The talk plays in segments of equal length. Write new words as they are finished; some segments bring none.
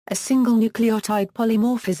A single nucleotide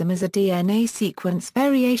polymorphism is a DNA sequence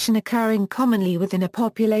variation occurring commonly within a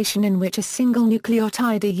population in which a single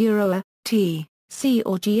nucleotide A, T, C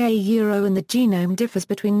or G in the genome differs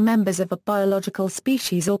between members of a biological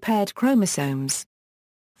species or paired chromosomes.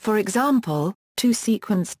 For example, two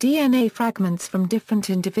sequence DNA fragments from different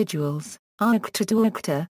individuals, AAGCTTA to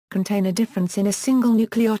AAGCTTA, contain a difference in a single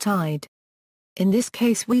nucleotide. In this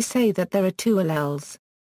case we say that there are two alleles.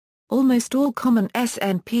 Almost all common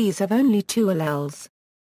SNPs have only two alleles.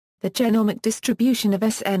 The genomic distribution of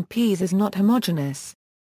SNPs is not homogeneous.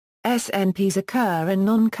 SNPs occur in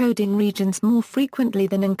non-coding regions more frequently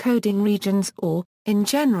than in coding regions or, in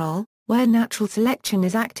general, where natural selection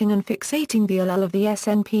is acting and fixating the allele of the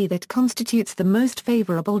SNP that constitutes the most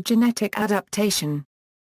favorable genetic adaptation.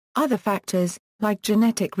 Other factors, like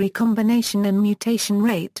genetic recombination and mutation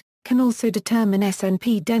rate, can also determine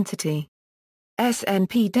SNP density.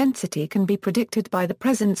 SNP density can be predicted by the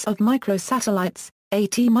presence of microsatellites.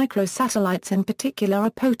 AT microsatellites in particular are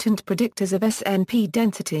potent predictors of SNP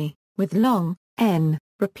density, with long, N,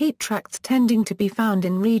 repeat tracts tending to be found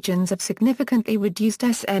in regions of significantly reduced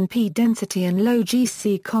SNP density and low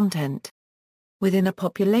GC content. Within a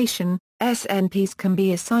population, SNPs can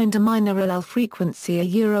be assigned a minor allele frequency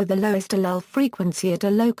the lowest allele frequency at a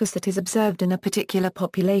locus that is observed in a particular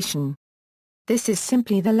population. This is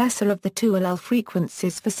simply the lesser of the two allele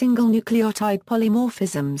frequencies for single nucleotide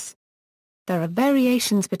polymorphisms. There are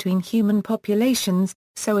variations between human populations,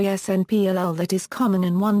 so a SNP allele that is common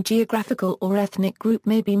in one geographical or ethnic group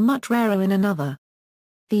may be much rarer in another.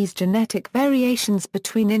 These genetic variations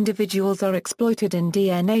between individuals are exploited in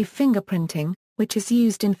DNA fingerprinting, which is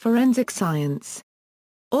used in forensic science.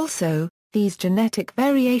 Also, these genetic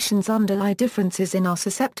variations underlie differences in our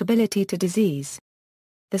susceptibility to disease.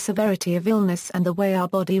 The severity of illness and the way our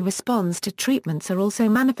body responds to treatments are also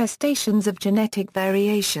manifestations of genetic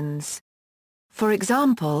variations. For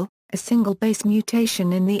example, a single base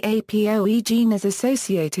mutation in the APOE gene is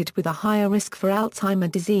associated with a higher risk for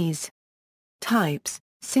Alzheimer's disease. Types: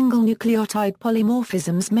 single nucleotide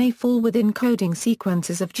polymorphisms may fall within coding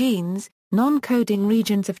sequences of genes, non-coding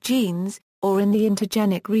regions of genes, or in the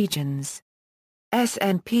intergenic regions.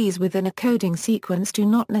 SNPs within a coding sequence do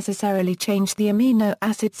not necessarily change the amino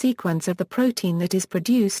acid sequence of the protein that is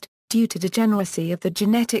produced, due to degeneracy of the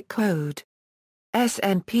genetic code.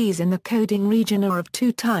 SNPs in the coding region are of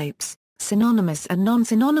two types, synonymous and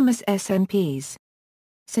non-synonymous SNPs.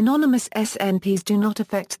 Synonymous SNPs do not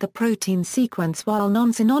affect the protein sequence while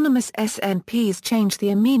non-synonymous SNPs change the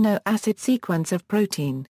amino acid sequence of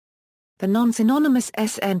protein. The non-synonymous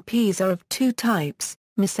SNPs are of two types,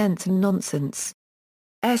 missense and nonsense.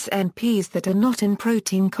 SNPs that are not in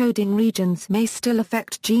protein coding regions may still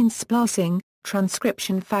affect gene splicing,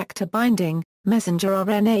 transcription factor binding, messenger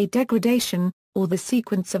RNA degradation, or the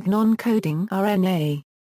sequence of non-coding RNA.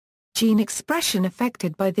 Gene expression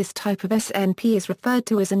affected by this type of SNP is referred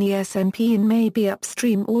to as an ESNP and may be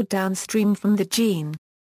upstream or downstream from the gene.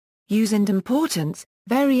 Use and importance: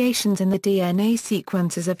 variations in the DNA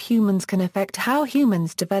sequences of humans can affect how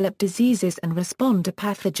humans develop diseases and respond to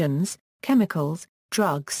pathogens, chemicals,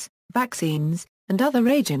 drugs, vaccines, and other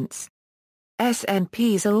agents.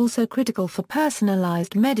 SNPs are also critical for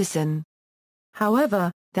personalized medicine.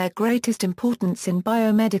 However, their greatest importance in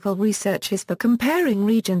biomedical research is for comparing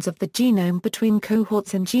regions of the genome between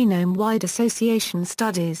cohorts and genome-wide association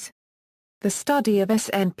studies. The study of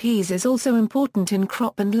SNPs is also important in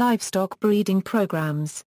crop and livestock breeding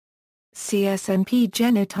programs. See SNP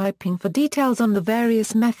genotyping for details on the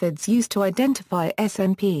various methods used to identify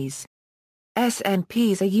SNPs.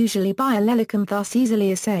 SNPs are usually biallelic and thus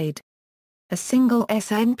easily assayed. A single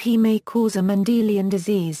SNP may cause a Mendelian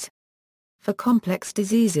disease. For complex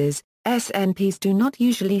diseases, SNPs do not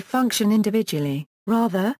usually function individually,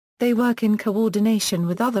 rather, they work in coordination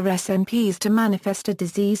with other SNPs to manifest a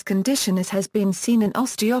disease condition, as has been seen in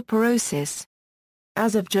osteoporosis.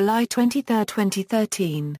 As of July 23,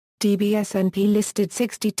 2013, DBSNP listed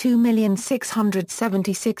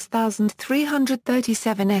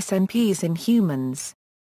 62,676,337 SNPs in humans.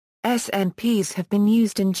 SNPs have been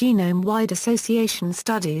used in genome-wide association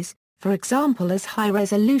studies, for example as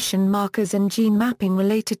high-resolution markers in gene mapping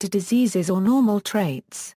related to diseases or normal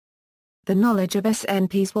traits. The knowledge of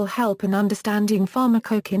SNPs will help in understanding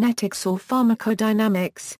pharmacokinetics or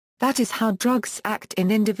pharmacodynamics, that is how drugs act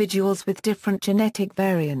in individuals with different genetic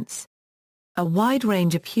variants. A wide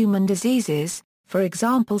range of human diseases, for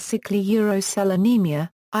example sickly urocell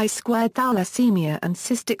anemia, I-squared thalassemia and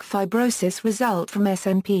cystic fibrosis, result from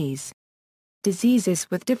SNPs. Diseases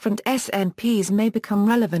with different SNPs may become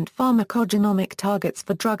relevant pharmacogenomic targets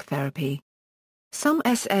for drug therapy. Some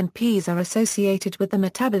SNPs are associated with the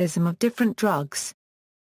metabolism of different drugs.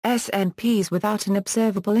 SNPs without an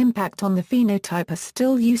observable impact on the phenotype are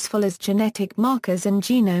still useful as genetic markers in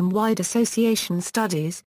genome-wide association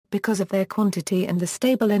studies, because of their quantity and the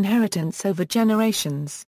stable inheritance over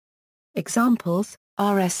generations. Examples: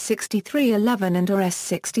 RS6311 and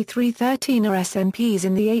RS6313 are SNPs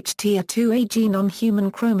in the HTA2A gene on human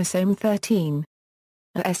chromosome 13.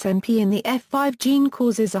 A SNP in the F5 gene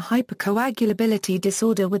causes a hypercoagulability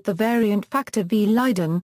disorder with the variant factor V.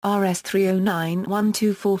 Leiden.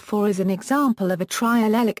 RS3091244 is an example of a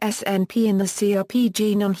triallelic SNP in the CRP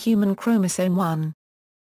gene on human chromosome 1.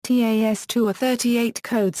 TAS2 are 38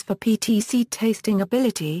 codes for PTC tasting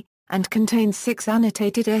ability, and contains 6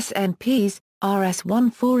 annotated SNPs,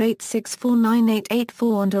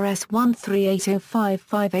 RS1486498884 and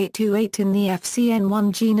RS1380558828 in the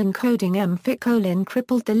FCN1 gene encoding M-ficolin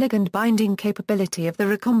crippled the ligand binding capability of the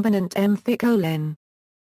recombinant M-ficolin.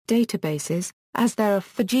 Databases: as there are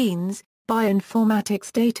for genes,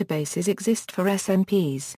 bioinformatics databases exist for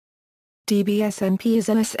SNPs. DBSNP is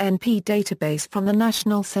a SNP database from the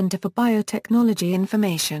National Center for Biotechnology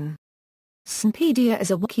Information. SNPedia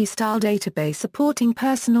is a wiki-style database supporting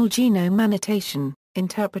personal genome annotation,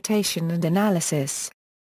 interpretation and analysis.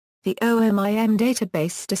 The OMIM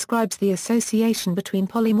database describes the association between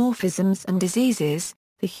polymorphisms and diseases.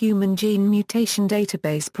 The Human Gene Mutation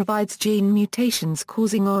database provides gene mutations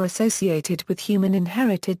causing or associated with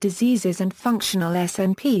human-inherited diseases and functional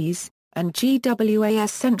SNPs, and GWAS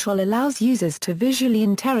Central allows users to visually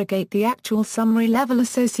interrogate the actual summary-level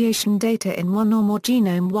association data in one or more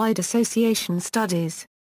genome-wide association studies.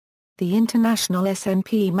 The International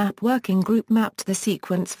SNP Map Working Group mapped the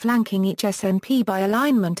sequence flanking each SNP by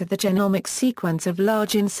alignment of the genomic sequence of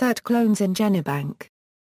large insert clones in Genobank.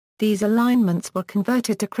 These alignments were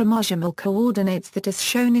converted to chromosomal coordinates that is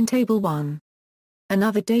shown in Table 1.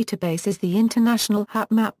 Another database is the International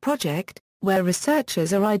HapMap project, where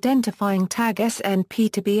researchers are identifying tag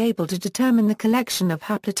SNP to be able to determine the collection of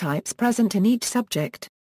haplotypes present in each subject.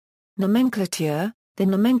 Nomenclature: the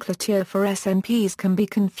nomenclature for SNPs can be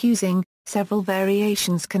confusing. Several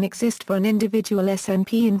variations can exist for an individual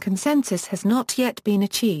SNP and consensus has not yet been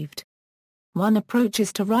achieved. One approach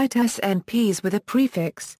is to write SNPs with a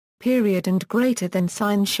prefix, period and greater than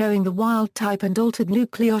sign showing the wild type and altered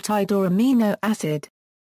nucleotide or amino acid.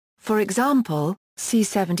 For example,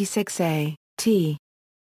 C76A, T.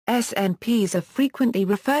 SNPs are frequently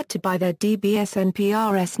referred to by their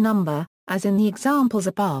DBSNPRS number, as in the examples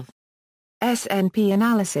above. SNP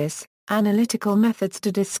Analysis: analytical methods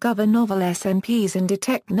to discover novel SNPs and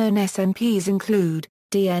detect known SNPs include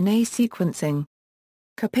DNA sequencing,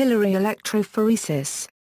 capillary electrophoresis,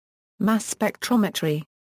 mass spectrometry,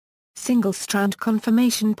 single-strand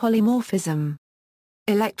conformation polymorphism,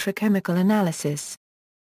 electrochemical analysis,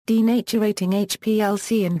 denaturating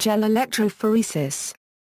HPLC and gel electrophoresis,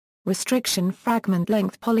 restriction fragment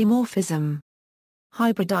length polymorphism,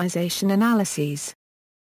 hybridization analyses,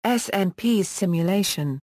 SNPs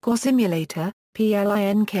simulation, Quasimulator,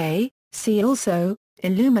 PLINK, see also,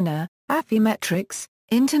 Illumina, Affymetrix,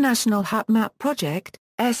 International HapMap Project,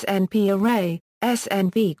 SNP Array,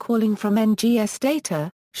 SNP calling from NGS data,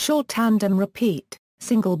 short tandem repeat,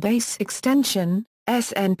 single base extension,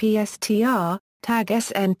 SNPSTR, tag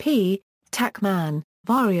SNP, TACMAN,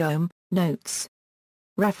 Variome, notes.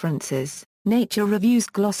 References: Nature Reviews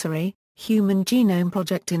Glossary, Human Genome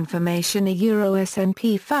Project Information, a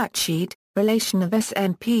SNP fact sheet, relation of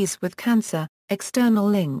SNPs with cancer, external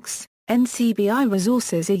links, NCBI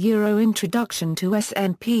resources, a Introduction to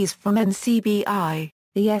SNPs from NCBI,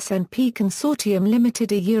 the SNP Consortium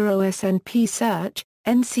Limited, a SNP search,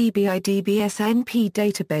 NCBI DBSNP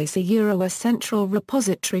database, a central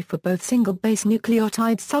repository for both single-base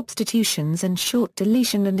nucleotide substitutions and short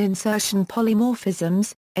deletion and insertion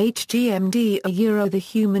polymorphisms, HGMD, a the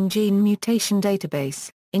Human Gene Mutation database,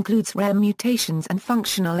 includes rare mutations and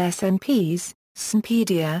functional SNPs,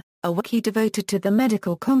 SNPedia, a wiki devoted to the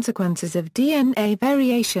medical consequences of DNA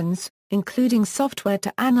variations, including software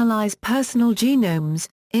to analyze personal genomes,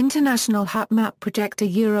 International HapMap Project,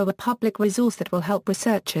 a public resource that will help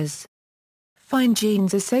researchers find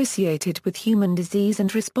genes associated with human disease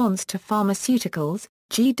and response to pharmaceuticals,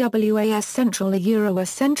 GWAS Central, a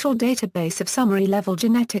central database of summary-level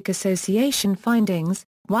genetic association findings,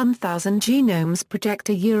 1000 Genomes Project,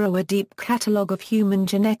 a deep catalogue of human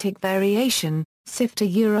genetic variation, SIFT,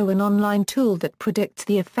 an online tool that predicts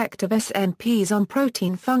the effect of SNPs on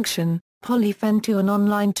protein function, Polyphen2, an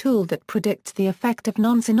online tool that predicts the effect of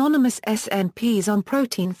non-synonymous SNPs on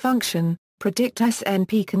protein function, Predict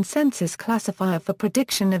SNP Consensus Classifier for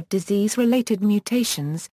prediction of disease-related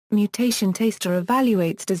mutations, Mutation Taster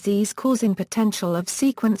evaluates disease-causing potential of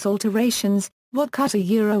sequence alterations. Whatcut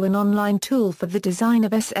an online tool for the design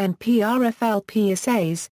of SNP-RFLP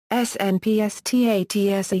assays,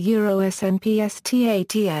 SNPSTATS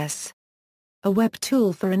SNPSTATS. A web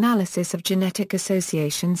tool for analysis of genetic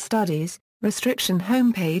association studies, restriction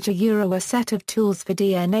homepage a set of tools for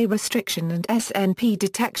DNA restriction and SNP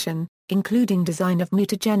detection, including design of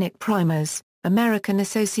mutagenic primers, American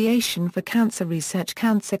Association for Cancer Research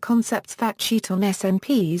Cancer Concepts fact sheet on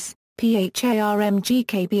SNPs,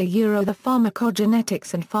 PHARMGKB the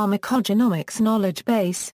Pharmacogenetics and Pharmacogenomics Knowledge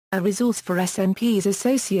Base, a resource for SNPs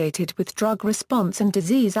associated with drug response and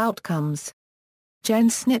disease outcomes.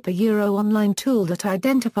 SNP online tool that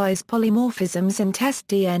identifies polymorphisms in test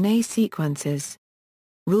DNA sequences.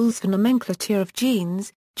 Rules for nomenclature of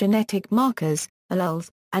genes, genetic markers, alleles,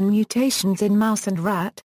 and mutations in mouse and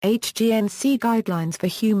rat, HGNC guidelines for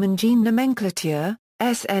human gene nomenclature,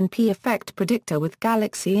 SNP effect predictor with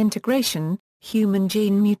Galaxy integration, Human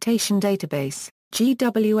Gene Mutation Database,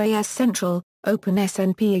 GWAS Central, Open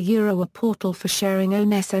SNP a portal for sharing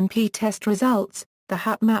own SNP test results, the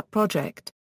HapMap project,